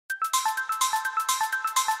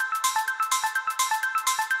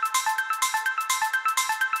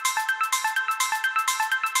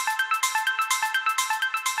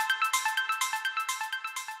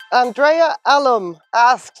Andrea Allum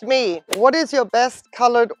asked me, what is your best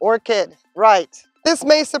colored orchid? Right. This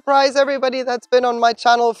may surprise everybody that's been on my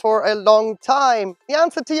channel for a long time. The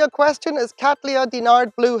answer to your question is Cattleya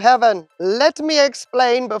Dinard Blue Heaven. Let me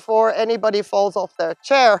explain before anybody falls off their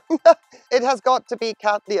chair. It has got to be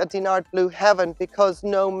Cattleya Dinard Blue Heaven because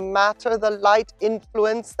no matter the light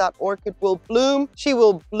influence that orchid will bloom, she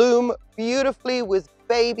will bloom beautifully with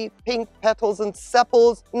baby pink petals and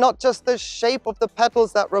sepals, not just the shape of the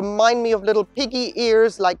petals that remind me of little piggy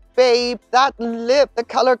ears like Babe, that lip, the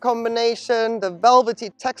color combination, the velvety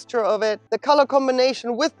texture of it, the color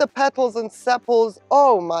combination with the petals and sepals,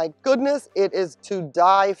 oh my goodness, it is to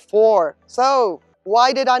die for. So,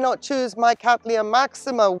 why did I not choose my Cattleya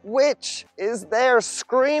Maxima, which is there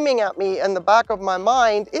screaming at me in the back of my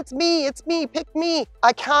mind, it's me, pick me.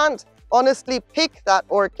 I can't honestly pick that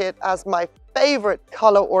orchid as my favorite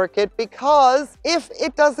color orchid because if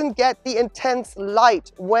it doesn't get the intense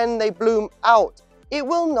light when they bloom out, it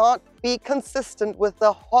will not be consistent with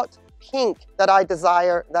the hot pink that I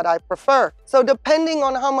desire, that I prefer. So depending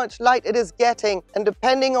on how much light it is getting and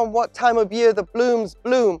depending on what time of year the blooms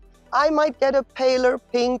bloom, I might get a paler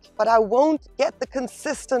pink, but I won't get the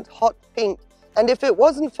consistent hot pink. And if it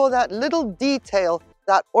wasn't for that little detail,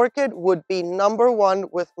 that orchid would be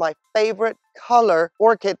 #1 with my favorite color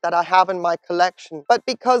orchid that I have in my collection. But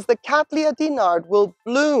because the Cattleya Dinard will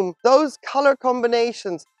bloom those color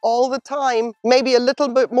combinations all the time, maybe a little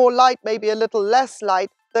bit more light, maybe a little less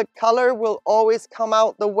light, the color will always come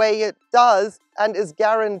out the way it does and is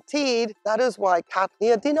guaranteed. That is why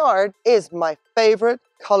Cattleya Dinard is my favorite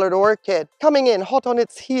colored orchid. Coming in hot on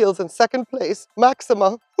its heels in second place,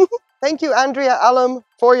 Maxima. Thank you, Andrea Allum,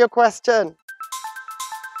 for your question.